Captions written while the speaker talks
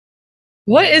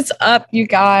What is up, you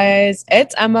guys?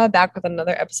 It's Emma back with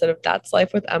another episode of That's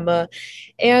Life with Emma.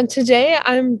 And today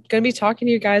I'm going to be talking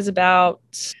to you guys about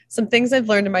some things I've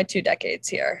learned in my 2 decades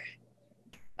here.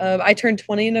 I turned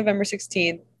 20 November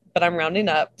 16th, but I'm rounding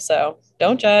up, so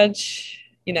don't judge,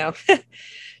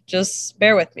 just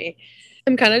bear with me.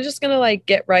 I'm kind of just going to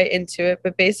get right into it,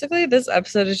 but basically, this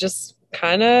episode is just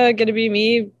kind of going to be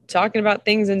me talking about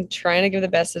things and trying to give the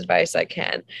best advice I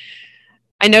can.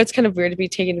 I know it's kind of weird to be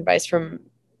taking advice from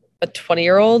a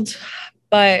 20-year-old,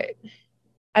 but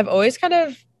I've always kind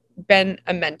of been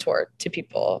a mentor to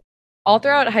people. All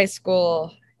throughout high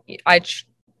school, I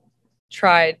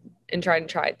tried and tried and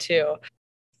tried to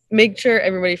make sure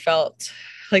everybody felt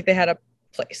like they had a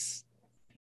place,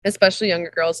 especially younger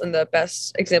girls. And the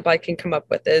best example I can come up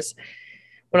with is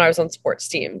when I was on sports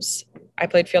teams. I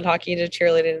played field hockey, did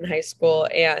cheerleading in high school,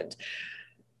 and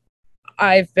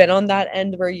I've been on that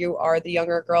end where you are the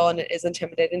younger girl and it is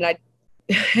intimidating. I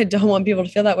don't want people to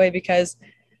feel that way because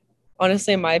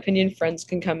honestly, in my opinion, friends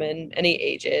can come in any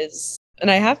ages. And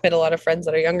I have made a lot of friends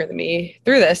that are younger than me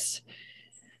through this.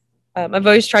 I've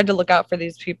always tried to look out for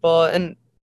these people, and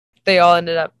they all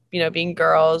ended up, being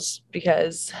girls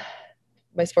because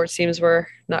my sports teams were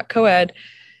not co ed.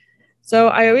 So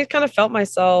I always kind of felt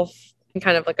myself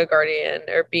kind of like a guardian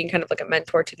or being kind of like a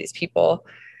mentor to these people.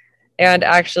 And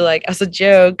actually, like as a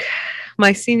joke,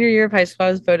 my senior year of high school,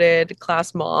 I was voted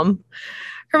class mom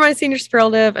for my senior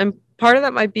superlative. And part of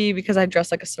that might be because I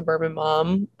dressed like a suburban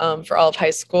mom for all of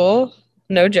high school.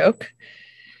 No joke.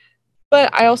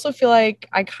 But I also feel like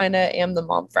I kind of am the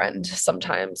mom friend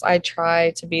sometimes. I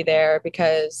try to be there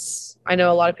because I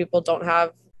know a lot of people don't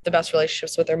have the best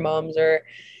relationships with their moms or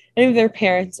any of their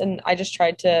parents, and I just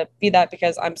tried to be that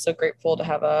because I'm so grateful to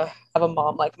have a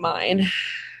mom like mine.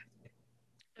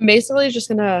 I'm basically just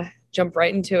gonna jump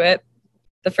right into it.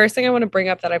 The first thing I want to bring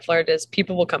up that I've learned is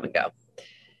people will come and go.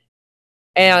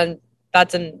 And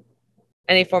that's in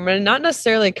any form, and not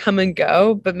necessarily come and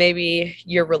go, but maybe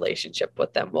your relationship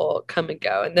with them will come and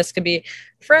go. And this could be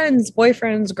friends,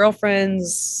 boyfriends,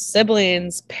 girlfriends,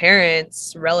 siblings,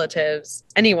 parents, relatives,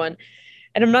 anyone.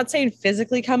 And I'm not saying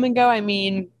physically come and go. I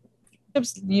mean,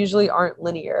 relationships usually aren't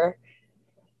linear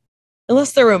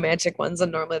unless they're romantic ones,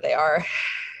 and normally they are.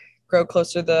 Grow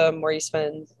closer the more you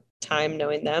spend time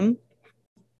knowing them.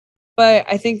 But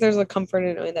I think there's a comfort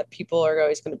in knowing that people are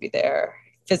always going to be there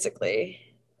physically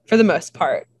for the most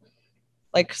part.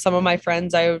 Like some of my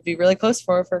friends I would be really close to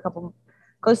for a couple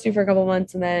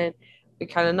months, and then we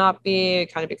kind of not be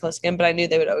kind of be close again, but I knew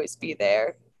they would always be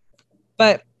there.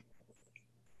 But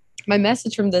my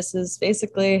message from this is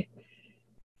basically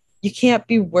you can't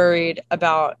be worried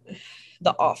about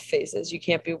the off phases. You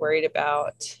can't be worried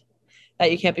about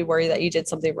that. You can't be worried that you did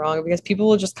something wrong because people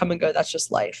will just come and go. That's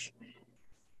just life.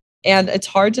 And it's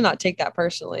hard to not take that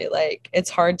personally. Like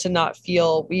it's hard to not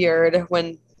feel weird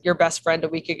when your best friend a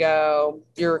week ago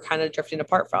you're kind of drifting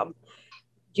apart from.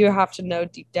 You have to know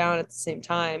deep down at the same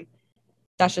time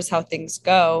that's just how things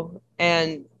go,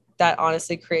 and that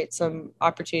honestly creates some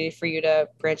opportunity for you to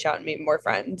branch out and meet more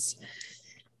friends.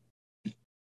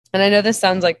 And I know this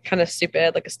sounds like kind of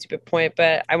stupid, like a stupid point,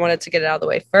 but I wanted to get it out of the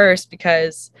way first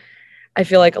because I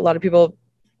feel like a lot of people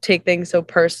take things so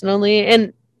personally,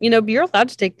 and you're allowed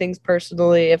to take things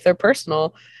personally if they're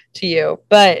personal to you,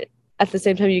 but at the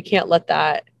same time you can't let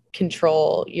that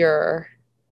control your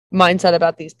mindset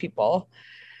about these people.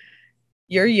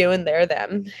 You're you and they're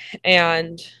them,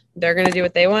 and they're going to do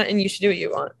what they want and you should do what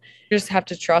you want. You just have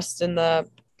to trust in the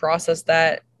process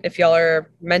that if y'all are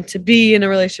meant to be in a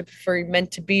relationship, if you're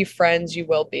meant to be friends, you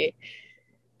will be,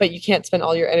 but you can't spend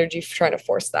all your energy trying to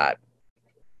force that.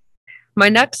 My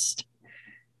next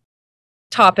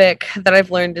topic that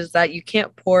I've learned is that you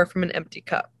can't pour from an empty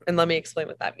cup, and let me explain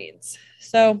what that means.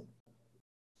 So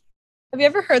have you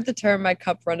ever heard the term my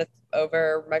cup runneth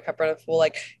over, my cup runneth full?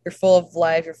 Like you're full of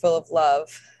life, you're full of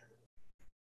love.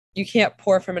 You can't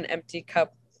pour from an empty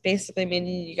cup, basically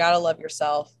meaning you gotta love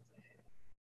yourself.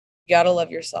 You gotta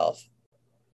love yourself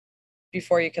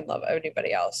before you can love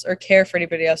anybody else or care for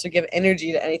anybody else or give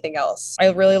energy to anything else. I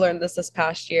really learned this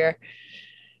past year.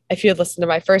 If you had listened to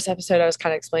my first episode, I was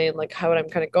kind of explaining like how I'm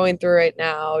kind of going through right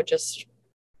now, just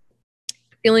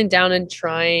feeling down and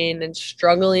trying and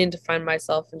struggling to find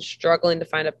myself and struggling to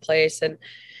find a place. And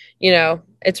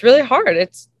it's really hard.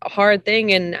 It's a hard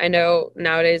thing. And I know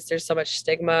nowadays there's so much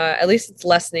stigma, at least it's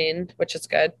lessening, which is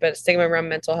good, but stigma around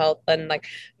mental health and like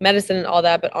medicine and all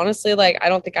that. But honestly, like, I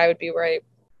don't think I would be where I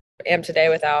am today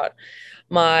without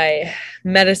my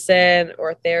medicine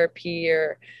or therapy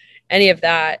or any of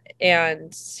that.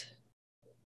 And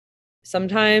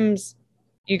sometimes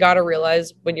you got to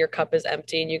realize when your cup is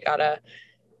empty and you got to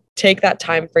take that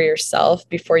time for yourself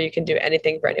before you can do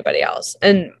anything for anybody else.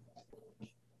 And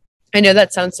I know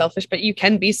that sounds selfish, but you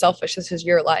can be selfish. This is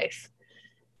your life.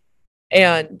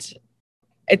 And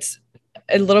it's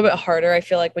a little bit harder, I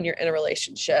feel like, when you're in a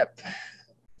relationship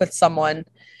with someone.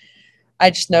 I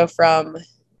just know from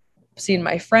seeing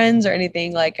my friends or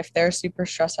anything, like if they're super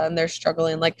stressed out and they're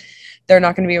struggling, like they're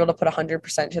not going to be able to put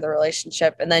 100% to the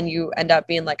relationship. And then you end up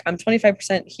being like, I'm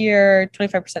 25% here,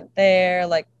 25% there,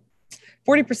 like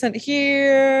 40%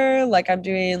 here, like I'm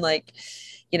doing like,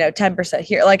 10%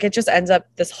 here. Like it just ends up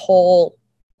this whole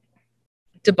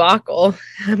debacle,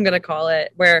 I'm going to call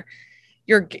it, where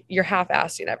you're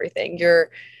half-assing everything. You're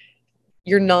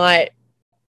not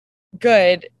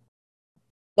good,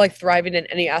 like thriving in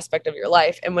any aspect of your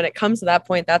life. And when it comes to that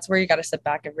point, that's where you got to sit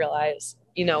back and realize,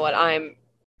 you know what,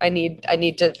 I need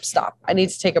to stop. I need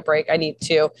to take a break. I need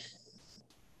to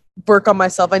work on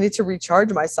myself. I need to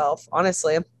recharge myself,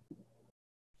 honestly.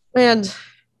 And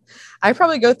I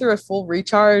probably go through a full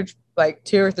recharge like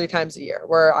 2 or 3 times a year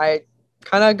where I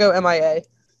kind of go MIA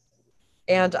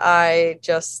and I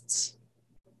just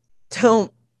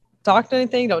don't talk to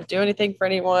anything, don't do anything for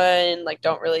anyone, like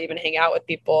don't really even hang out with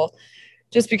people,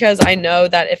 just because I know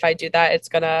that if I do that, it's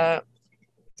gonna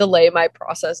delay my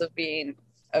process of being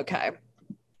okay.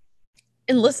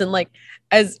 And listen, like,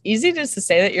 as easy just to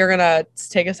say that you're gonna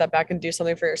take a step back and do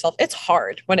something for yourself, it's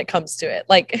hard when it comes to it.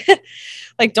 Like,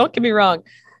 like don't get me wrong,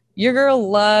 your girl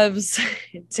loves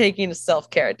taking a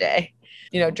self-care day,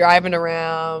 driving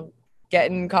around,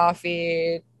 getting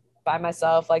coffee by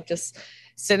myself, like just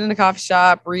sitting in a coffee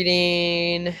shop,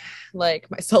 reading like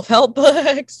my self-help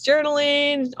books,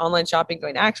 journaling, online shopping,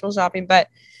 going actual shopping. But,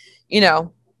 you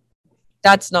know,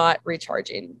 that's not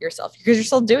recharging yourself because you're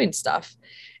still doing stuff.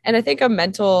 And I think a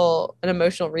mental and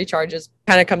emotional recharge is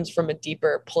kind of comes from a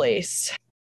deeper place,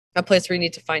 a place where you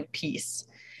need to find peace.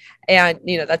 And,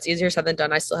 that's easier said than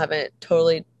done. I still haven't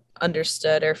totally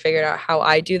understood or figured out how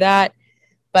I do that.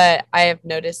 But I have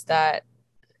noticed that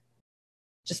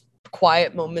just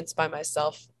quiet moments by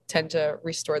myself tend to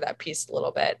restore that peace a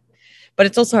little bit. But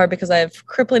it's also hard because I have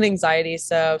crippling anxiety.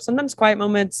 So sometimes quiet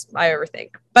moments I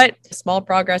overthink. But small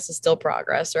progress is still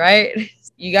progress, right?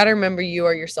 You got to remember you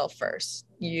are yourself first.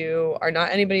 You are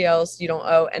not anybody else. You don't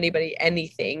owe anybody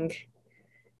anything.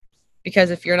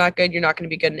 Because if you're not good, you're not going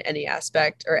to be good in any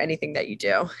aspect or anything that you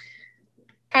do.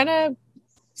 Kind of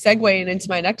segueing into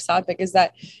my next topic is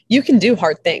that you can do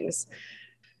hard things.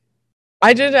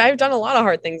 I've done a lot of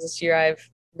hard things this year. I've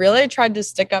really tried to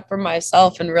stick up for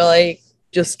myself and really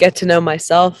just get to know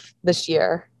myself this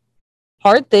year.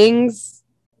 Hard things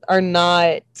are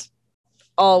not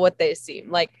all what they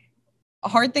seem. Like a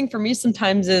hard thing for me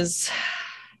sometimes is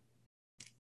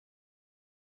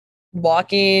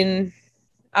walking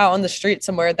out on the street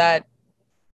somewhere that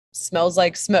smells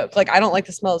like smoke. Like I don't like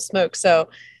the smell of smoke. So,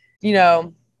 you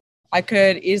know, I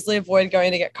could easily avoid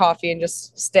going to get coffee and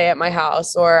just stay at my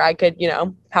house, or I could,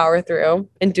 power through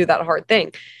and do that hard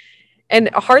thing. And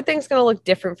a hard thing's going to look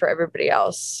different for everybody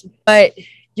else, but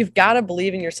you've got to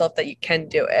believe in yourself that you can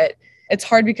do it. It's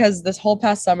hard because this whole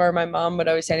past summer, my mom would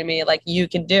always say to me, like, you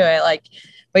can do it, like,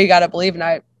 but you got to believe. And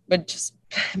I would just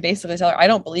basically tell her, I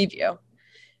don't believe you.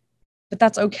 But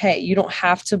that's okay. You don't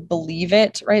have to believe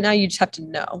it right now. You just have to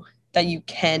know that you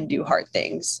can do hard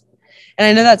things. And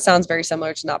I know that sounds very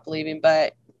similar to not believing,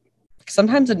 but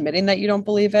sometimes admitting that you don't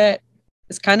believe it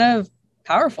is kind of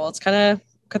powerful. It's kind of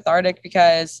cathartic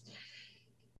because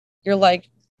you're like,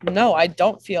 no, I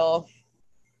don't feel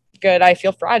good. I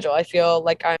feel fragile. I feel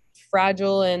like I'm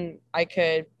fragile and I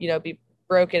could, be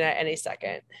broken at any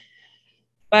second.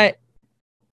 But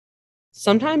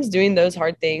sometimes doing those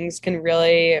hard things can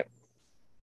really,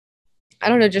 I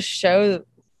don't know, just show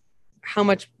how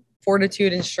much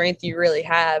fortitude and strength you really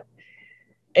have.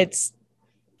 It's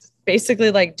basically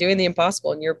like doing the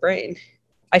impossible in your brain.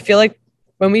 I feel like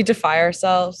when we defy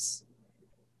ourselves,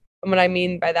 and what I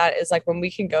mean by that is like when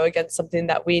we can go against something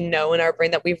that we know in our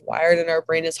brain, that we've wired in our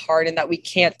brain is hard and that we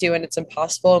can't do and it's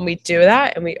impossible, and we do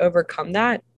that and we overcome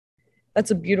that,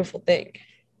 that's a beautiful thing.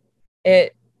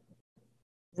 It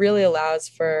really allows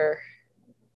for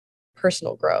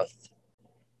personal growth.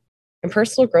 And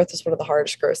personal growth is one of the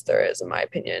hardest growths there is, in my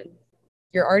opinion.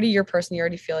 You're already your person. You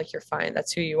already feel like you're fine.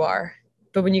 That's who you are.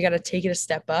 But when you got to take it a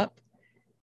step up,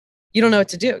 you don't know what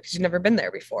to do because you've never been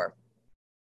there before.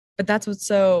 But that's what's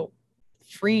so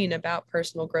freeing about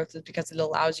personal growth, is because it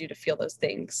allows you to feel those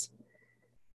things.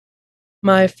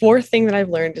 My fourth thing that I've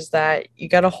learned is that you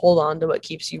got to hold on to what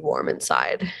keeps you warm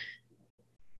inside.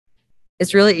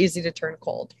 It's really easy to turn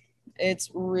cold. It's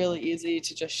really easy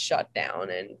to just shut down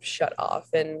and shut off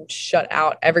and shut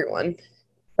out everyone.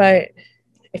 But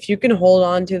If you can hold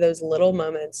on to those little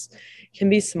moments, can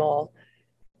be small,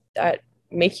 that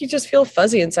make you just feel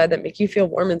fuzzy inside, that make you feel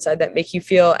warm inside, that make you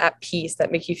feel at peace,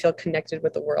 that make you feel connected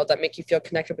with the world, that make you feel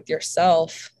connected with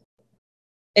yourself.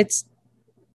 It's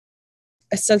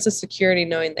a sense of security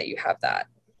knowing that you have that.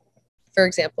 For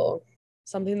example,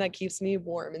 something that keeps me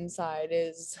warm inside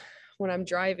is when I'm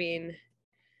driving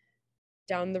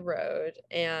down the road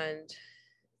and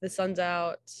the sun's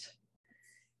out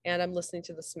and I'm listening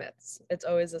to the Smiths. It's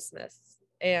always the Smiths.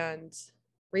 And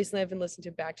recently I've been listening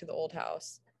to Back to the Old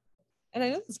House. And I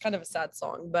know it's kind of a sad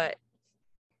song, but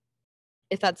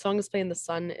if that song is playing, the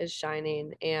sun is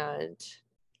shining and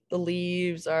the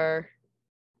leaves are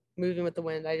moving with the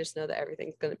wind, I just know that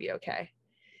everything's going to be okay.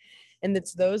 And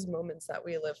it's those moments that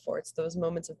we live for. It's those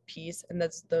moments of peace, and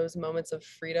that's those moments of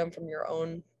freedom from your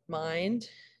own mind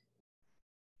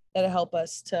that help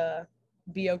us to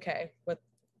be okay with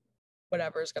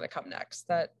whatever is going to come next,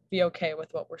 that be okay with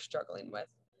what we're struggling with.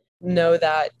 Know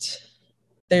that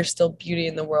there's still beauty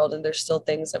in the world, and there's still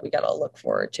things that we got to look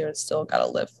forward to and still got to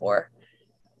live for.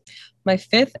 My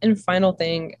fifth and final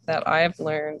thing that I have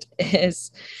learned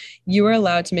is you are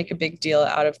allowed to make a big deal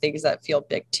out of things that feel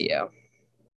big to you.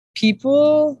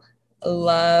 People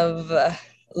love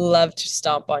to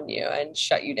stomp on you and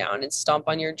shut you down and stomp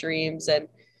on your dreams, and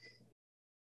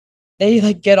they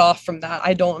like get off from that.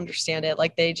 I don't understand it.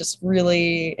 Like, they just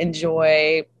really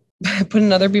enjoy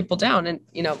putting other people down. And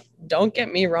don't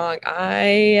get me wrong,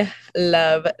 I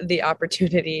love the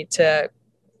opportunity to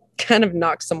kind of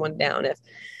knock someone down if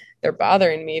they're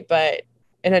bothering me,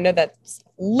 and I know that's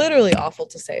literally awful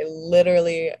to say,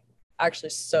 literally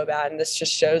actually so bad, and this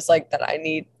just shows like that I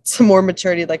need some more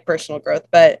maturity, like personal growth.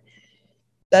 But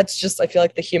that's just, I feel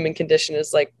like the human condition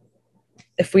is like,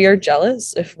 if we are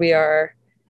jealous, if we are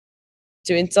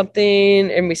doing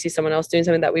something and we see someone else doing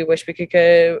something that we wish we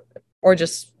could, or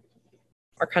just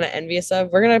are kind of envious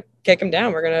of, we're gonna kick them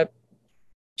down, we're gonna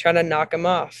try to knock them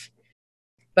off.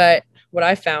 But what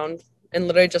I found, and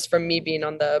literally just from me being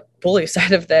on the bully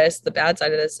side of this, the bad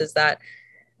side of this, is that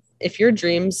if your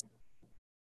dreams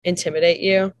intimidate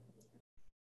you,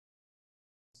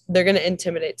 they're going to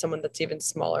intimidate someone that's even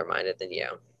smaller minded than you.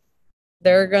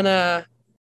 They're going to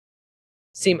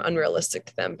seem unrealistic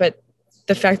to them. But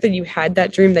the fact that you had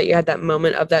that dream, that you had that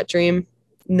moment of that dream,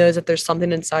 knows that there's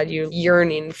something inside you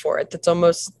yearning for it, that's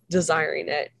almost desiring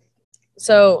it.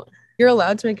 So you're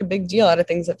allowed to make a big deal out of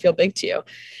things that feel big to you.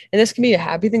 And this can be a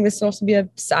happy thing. This can also be a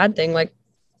sad thing. Like,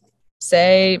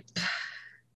 say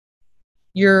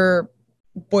your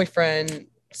boyfriend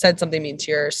said something mean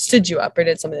to you, or stood you up, or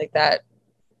did something like that.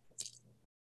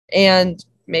 And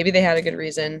maybe they had a good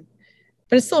reason,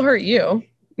 but it still hurt you.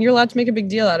 You're allowed to make a big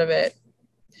deal out of it,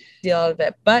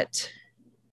 but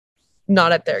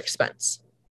not at their expense.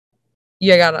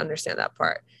 You got to understand that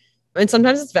part. And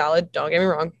sometimes it's valid. Don't get me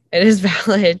wrong. It is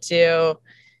valid to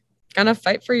kind of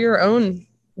fight for your own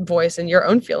voice and your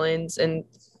own feelings and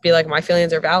be like, my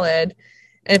feelings are valid.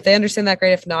 And if they understand that,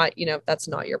 great. If not, that's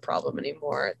not your problem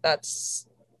anymore.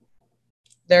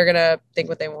 They're going to think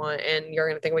what they want and you're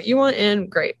going to think what you want, and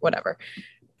great, whatever.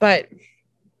 But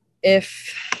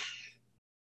if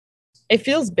it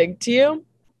feels big to you,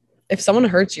 if someone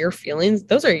hurts your feelings,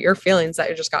 those are your feelings that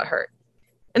you just got hurt,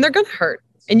 and they're going to hurt,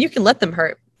 and you can let them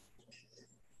hurt.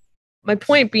 My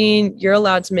point being, you're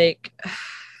allowed to make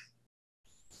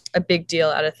a big deal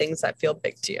out of things that feel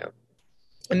big to you.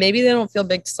 And maybe they don't feel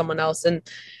big to someone else, and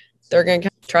they're going to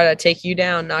try to take you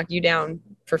down, knock you down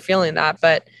for feeling that.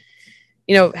 But,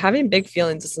 having big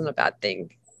feelings isn't a bad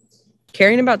thing.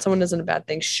 Caring about someone isn't a bad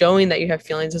thing. Showing that you have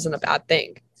feelings isn't a bad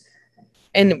thing.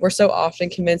 And we're so often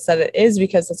convinced that it is,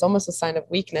 because it's almost a sign of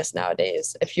weakness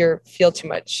nowadays. If you feel too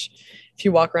much, if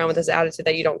you walk around with this attitude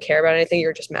that you don't care about anything,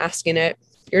 you're just masking it,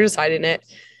 you're just hiding it.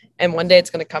 And one day it's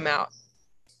going to come out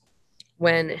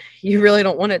when you really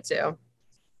don't want it to.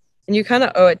 And you kind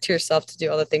of owe it to yourself to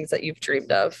do all the things that you've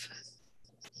dreamed of.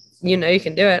 You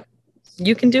can do it.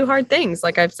 You can do hard things,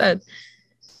 like I've said.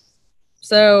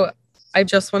 So I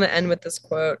just want to end with this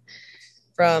quote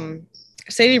from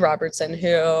Sadie Robertson,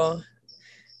 who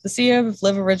the CEO of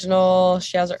Live Original.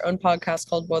 She has her own podcast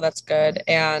called Whoa, That's Good.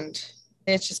 And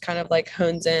it's just kind of like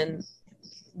hones in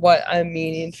what I'm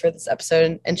meaning for this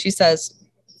episode. And she says,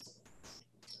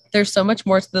 there's so much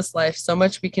more to this life, so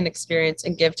much we can experience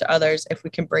and give to others if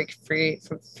we can break free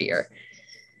from fear.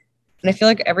 And I feel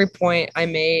like every point I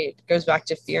made goes back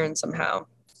to fear in somehow.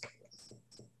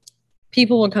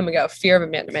 People will come and go. Fear of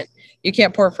abandonment. You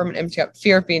can't pour from an empty cup.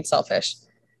 Fear of being selfish.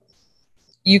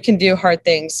 You can do hard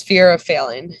things. Fear of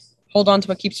failing. Hold on to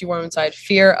what keeps you warm inside.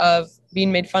 Fear of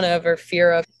being made fun of, or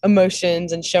fear of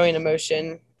emotions and showing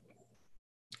emotion.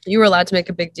 You were allowed to make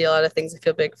a big deal out of things that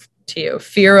feel big to you.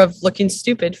 Fear of looking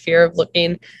stupid, fear of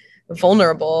looking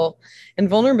vulnerable. And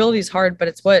vulnerability is hard, but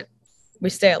it's what we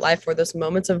stay alive for, those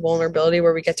moments of vulnerability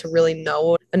where we get to really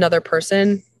know another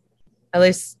person. At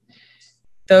least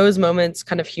those moments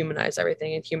kind of humanize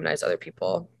everything and humanize other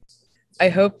people. I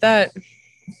hope that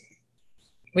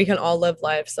we can all live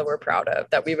lives that we're proud of,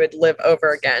 that we would live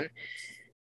over again.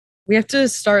 We have to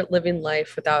start living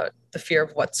life without the fear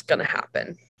of what's going to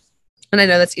happen. And I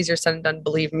know that's easier said than done.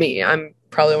 Believe me, I'm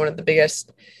probably one of the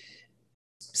biggest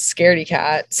scaredy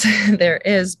cats there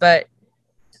is, but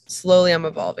slowly I'm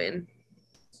evolving.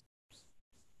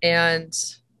 And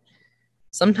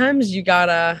sometimes you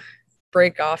gotta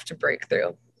break off to break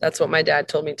through. That's what my dad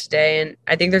told me today. And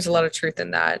I think there's a lot of truth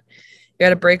in that. You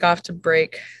gotta break off to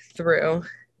break through.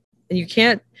 And you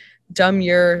can't dumb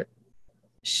your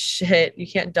shit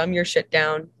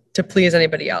down to please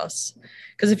anybody else.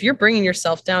 Because if you're bringing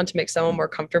yourself down to make someone more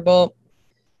comfortable,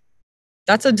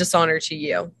 that's a dishonor to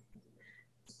you.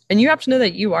 And you have to know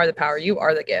that you are the power, you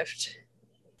are the gift.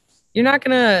 You're not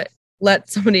going to let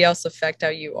somebody else affect how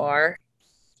you are.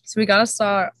 So we got to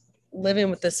start living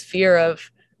with this fear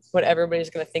of what everybody's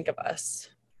going to think of us,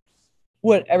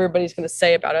 what everybody's going to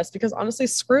say about us, because honestly,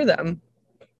 screw them.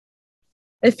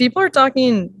 If people are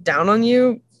talking down on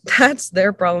you, that's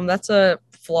their problem. That's a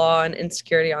flaw and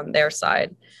insecurity on their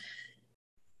side.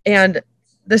 And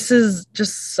this is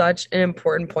just such an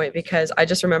important point because I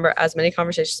just remember as many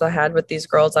conversations I had with these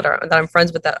girls that I'm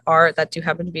friends with that do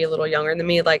happen to be a little younger than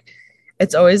me, like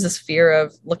it's always this fear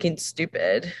of looking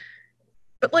stupid.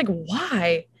 But like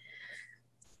why?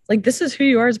 Like this is who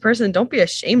you are as a person. Don't be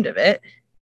ashamed of it.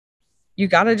 You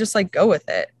got to just like go with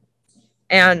it.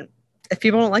 And if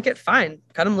people don't like it, fine,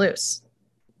 cut them loose.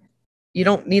 You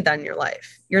don't need that in your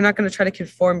life. You're not going to try to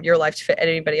conform your life to fit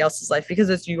anybody else's life because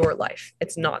it's your life.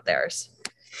 It's not theirs.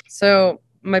 So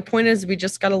my point is we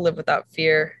just got to live without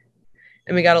fear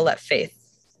and we got to let faith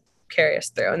carry us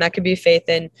through. And that could be faith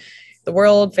in the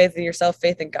world, faith in yourself,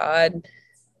 faith in God.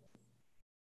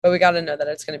 But we got to know that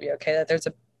it's going to be okay, that there's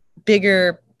a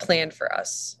bigger plan for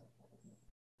us.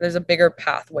 There's a bigger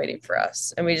path waiting for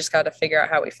us. And we just got to figure out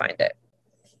how we find it.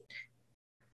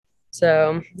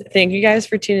 So thank you guys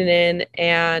for tuning in,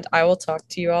 and I will talk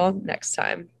to you all next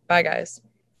time. Bye, guys.